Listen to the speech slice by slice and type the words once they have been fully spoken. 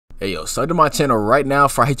Hey yo, sub to my channel right now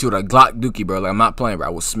before I hit you with a Glock dookie, bro. Like, I'm not playing, bro.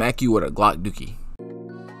 I will smack you with a Glock dookie.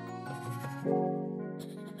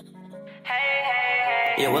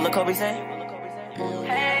 Yeah, what Lil Kobe say?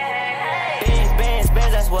 Bands,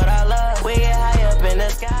 that's what I love. We get high up in the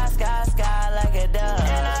sky like a dove.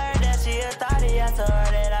 And I heard that she a thotty, I told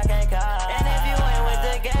her that I can't call. And if you ain't with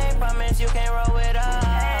the game, promise you can't roll with us.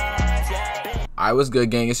 Alright, what's good,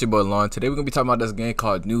 gang? It's your boy Lon. Today we're gonna be talking about this game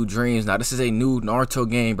called New Dreams. Now, this is a new Naruto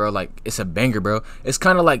game, bro. Like, it's a banger, bro. It's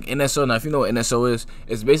kind of like NSO. Now, if you know what NSO is,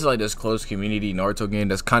 it's basically like this closed community Naruto game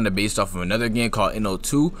that's kind of based off of another game called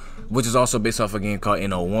NO2, which is also based off a game called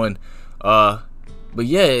NO1. But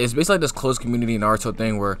yeah, it's basically like this closed community Naruto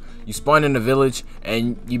thing where you spawn in a village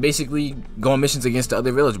and you basically go on missions against the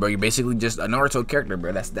other village, bro. You're basically just a Naruto character,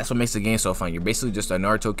 bro. That's what makes the game so fun. You're basically just a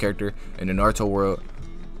Naruto character in the Naruto world.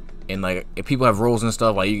 And like, if people have roles and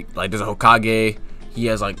stuff, like there's a Hokage,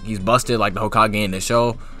 he's busted like the Hokage in the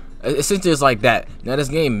show. Essentially, it's like that. Now, this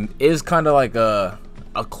game is kind of like a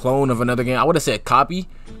clone of another game. I wouldn't say a copy.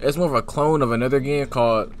 It's more of a clone of another game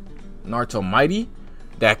called Naruto Mighty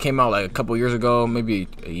that came out like a couple years ago, maybe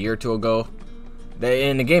a year or two ago.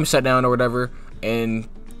 And the game shut down or whatever, and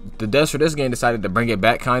the devs for this game decided to bring it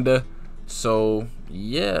back, kinda. So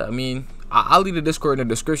yeah, I mean, I'll leave the Discord in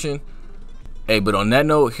the description. Hey, but on that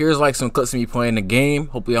note, here's like some clips of me playing the game.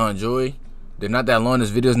 Hopefully y'all enjoy. They're not that long.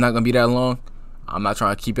 This video is not gonna be that long. I'm not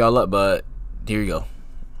trying to keep y'all up, but here you go.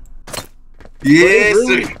 Yes,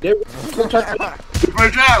 sir. Oh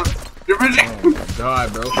my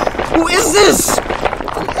god, bro. Who is this?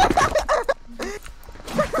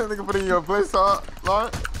 Nigga put in your place, Lon?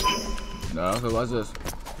 No, who was this?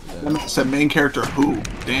 That said main character who?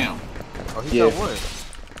 Damn. Oh, he got one.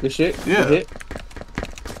 Good shit. Yeah. Good hit.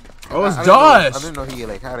 Oh, it's Josh. I didn't know he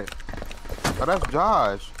like had it. Oh, that's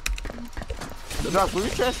Josh. Josh, will you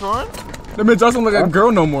transform? That man Josh don't look like a girl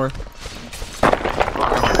no more.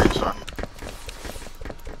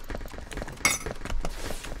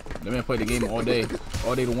 That man played the game all day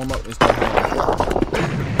to warm up and stuff.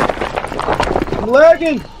 I'm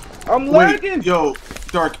lagging. I'm lagging. Wait, yo,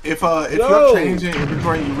 Dark. If you're changing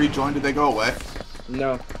inventory and you rejoin, did they go away?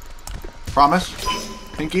 No. Promise.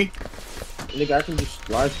 Pinky. Nigga, I can just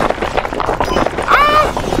live.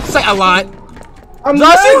 Ah! Say a lot. I'm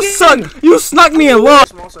Josh, lagging. you suck. You snuck me in love.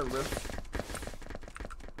 Small server, bro.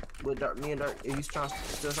 With Dark, me and Dark, if he's still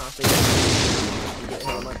trying to stay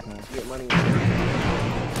get money.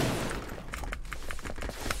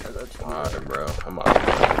 Alright, bro. I'm out.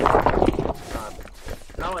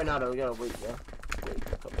 Not right now, though. We gotta wait, bro.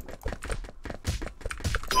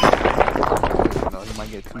 No, he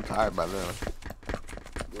might get too tired by then.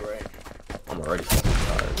 You're right. I'm already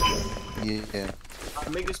tired. Yeah.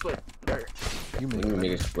 Make it split, Dark. You We can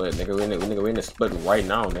make it split, nigga. We in the split right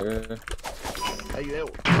now, nigga. Are you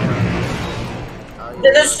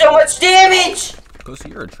There's so much damage! Pussy,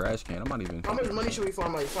 you're a trash can. I'm not even. How much money should we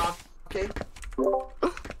farm? Like 5K?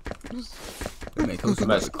 I'm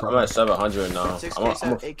at 700 now.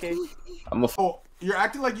 6K, 8K? Oh, you're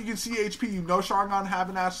acting like you can see HP. You know Sharingan have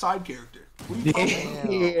an ass side character. What are you talking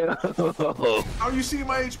about? How are you seeing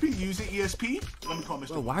my HP? You using ESP? Let me call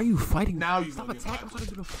Mr. Bro, why are you fighting? Now you stop gonna get attacking. I'm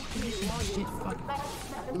gonna fucking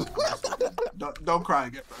shit. Don't cry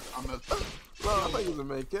again, bro. I'm a... Bro, I thought you was a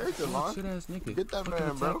main character, Lon. Shit ass nigga. Get that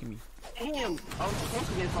man, bro. Me. Damn. I was supposed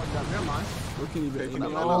to get fucked up. Never mind. What can you be? Get that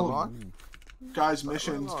man up, Lon. Guys,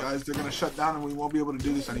 missions, guys, they're gonna shut down and we won't be able to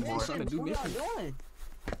do this anymore. Put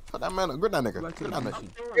that man up. Grip that nigga. Grip that man.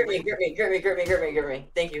 Grip me.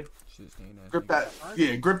 Thank you. Grip that,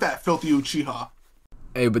 yeah, grip that filthy Uchiha.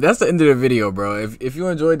 Hey, but that's the end of the video, bro. If you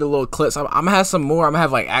enjoyed the little clips, I'm gonna have some more. I'm gonna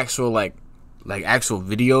have like actual actual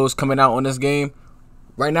videos coming out on this game.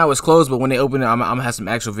 Right now it's closed, but when they open it, I'm gonna have some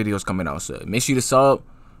actual videos coming out. So make sure you to sub,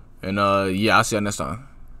 and yeah, I'll see you next time.